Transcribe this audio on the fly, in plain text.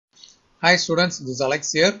Hi students, this is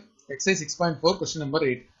Alex here. Exercise 6.4, question number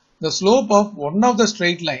 8. The slope of one of the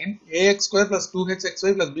straight line ax square plus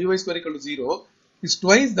 2hxy plus by square equal to 0 is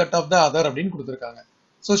twice that of the other அப்படின்னு கொடுத்திருக்காங்க.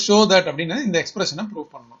 So show that அப்படின்னு இந்த எக்ஸ்பிரஷனை prove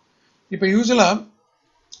பண்ணணும். இப்போ யூசுவலா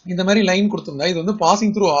இந்த மாதிரி line கொடுத்திருந்தா இது வந்து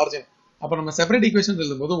பாசிங் த்ரூ ஆரிஜின். அப்போ நம்ம செப்பரேட் ஈக்குவேஷன்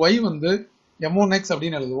எழுதும்போது y வந்து m1x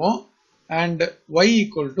அப்படின்னு எழுதுவோம் and y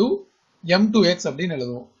equal to m2x அப்படின்னு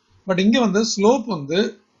எழுதுவோம். பட் இங்க வந்து ஸ்லோப் வந்து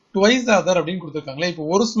twice the other அப்படின்னு கொடுத்திருக்காங்களே. இப்போ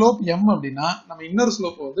ஒரு ஸ்லோப் m அப்படின்னா நம்ம இன்னொரு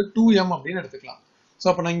ஸ்லோப் வந்து 2m அப்படின்னு எடுத்துக்கலாம். சோ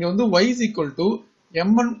அப்ப நான் இங்க வந்து y is equal to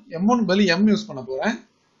m1 பதிலா m யூஸ் பண்ண போறேன்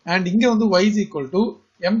and இங்க வந்து y is equal to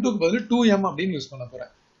m2 க்கு பதிலா 2m அப்படின்னு யூஸ் பண்ண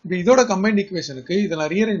போறேன். இப்போ இதோட கம்பைன்ட் ஈக்குவேஷனுக்கு இத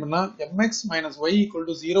நான் ரீஅரேஞ்ச் பண்ணா mx y equal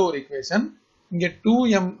to 0 ஒரு ஈக்குவேஷன், இங்க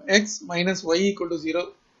 2mx y equal to 0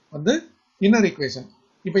 வந்து இன்னர் ஈக்குவேஷன்.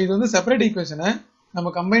 இப்போ இது வந்து செப்பரேட் ஈக்குவேஷனை நம்ம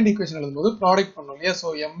கம்பைன்ட் ஈக்குவேஷன் எழுதும்போது ப்ராடக்ட் பண்ணோம் இல்லையா. So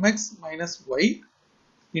mx y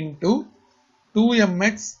into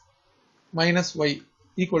 2mx minus y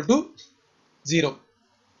equal to 0.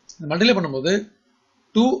 Multiply பண்ணும்போது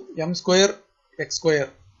 2m square x square.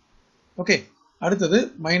 Okay, அடுத்தது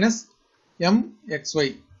மைனஸ் mxy,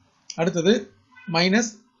 அடுத்தது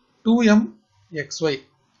மைனஸ் 2mxy,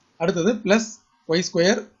 அடுத்தது plus y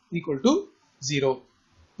square equal to 0.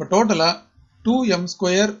 இப்போ டோட்டலா 2m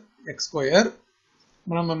square x square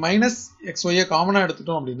நம்ம மைனஸ் xy காமனா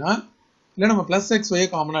எடுத்துட்டோம் அப்படின்னா, இல்ல நம்ம பிளஸ் xy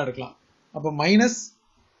காமனா எடுக்கலாம். அப்போ மைனஸ்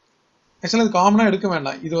ஆக்சுவலா இது காமனா எடுக்க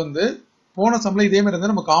வேண்டாம். இது வந்து போன சம்ல இதே மாதிரி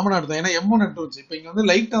இருந்தா நம்ம காமனா எடுத்தோம். ஏன்னா m1 எடுத்து வச்சு இப்போ இங்க வந்து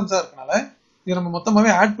லைக் டேர்ம்ஸா இருக்கனால இது நம்ம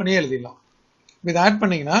மொத்தமாவே ஆட் பண்ணியே எழுதிடலாம். இத ஆட்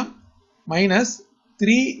பண்ணீங்கன்னா மைனஸ்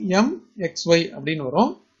 3mxy அப்படின்னு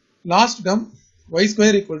வரும். Last term y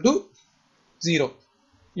square equal to 0.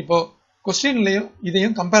 இப்போ क्वेश्चनலயும்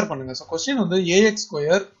இதையும் கம்பேர் பண்ணுங்க. சோ क्वेश्चन வந்து ax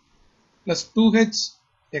square plus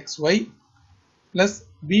 2hxy plus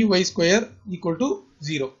by square equal to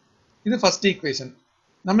 0. இது first equation.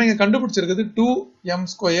 நம்ம இங்க கண்டுபிடிச்சிருக்கிறது 2m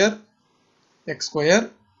square x square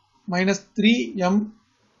minus 3m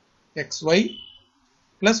xy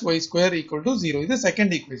plus y square equal to 0. இது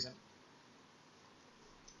second equation.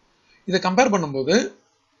 இதை compare பண்ணும்போது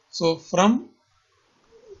so from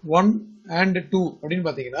 1 and 2 அப்படின்னு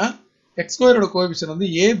பாத்தீங்கன்னா x square ஓட coefficient வந்து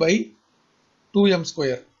a by 2m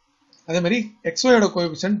square. அதே மாதிரி xy ஓட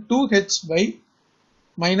coefficient 2h by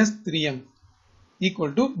minus 3m equal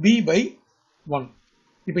to b by 1.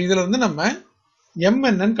 இப்போ இதுல வந்து நம்ம m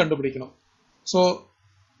என்னன்னு கண்டுபிடிக்கணும். சோ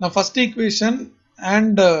நான் first equation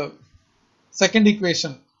and second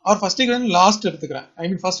equation R first equation last எடுத்துக்கிறேன். ஐ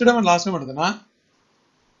மீன் first term and last term எடுத்தனா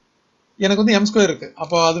எனக்கு வந்து m ஸ்கொயர் இருக்கு.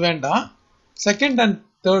 அப்போ அது வேண்டாம். செகண்ட் அண்ட்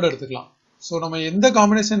தேர்ட் எடுத்துக்கலாம். சோ நம்ம எந்த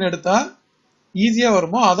காம்பினேஷன் எடுத்தா ஈஸியா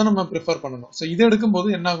வருமோ அதை நம்ம ப்ரிஃபர் பண்ணணும். சோ இதை எடுக்கும்போது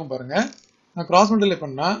என்ன ஆகும் பாருங்க. நான் கிராஸ் மல்டிப்ளை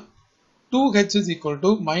பண்ணா 2h is equal to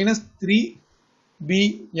minus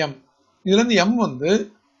 3bm. இதுல இருந்து m வந்து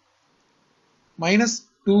minus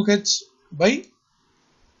 2h by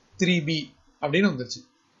 3b அப்படின்னு வந்துருச்சு.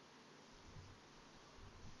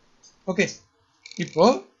 ஓகே, இப்போ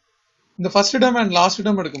இந்த first term and last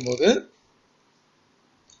term எடுக்கும்போது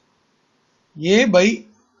a by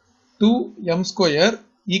 2m square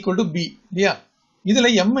equal to b இல்லையா. இதுல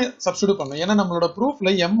m சப்ஸ்டிட்யூட் பண்ணணும். ஏன்னா நம்மளோட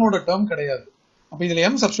ப்ரூஃப்ல m ஓட டேர்ம் கிடையாது. அப்ப இதுல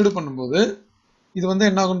m சப்ஸ்டிட்யூட் பண்ணும்போது இது வந்து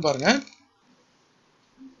என்ன ஆகும்னு பாருங்க.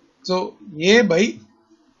 So a by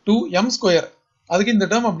 2m square, அதுக்கு இந்த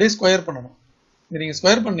டேர்ம் அப்படியே ஸ்கொயர் பண்ணணும். இது நீங்க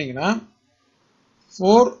ஸ்கொயர் பண்ணீங்கன்னா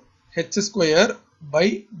 4h square by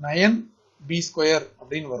 9b square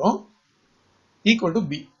அப்படின்னு வரும் equal to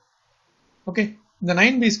b. ஓகே, இந்த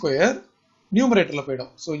 9b square நியூமரேட்டர்ல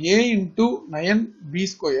போய்டும். So a into 9b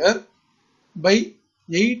square by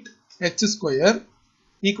 8h square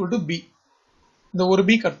equal to b. இந்த ஒரு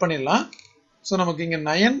b கட் பண்ணிடலாம். சோ நமக்கு இங்க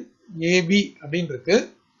 9ab அப்படின்னு இருக்கு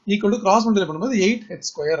equal to cross multiply பண்ணும்போது 8h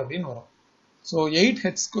square அப்படின்னு வரும். So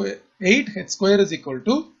 8h square is equal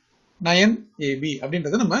to 9ab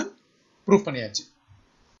அப்படின்றத நம்ம ப்ரூஃப் பண்ணியாச்சு.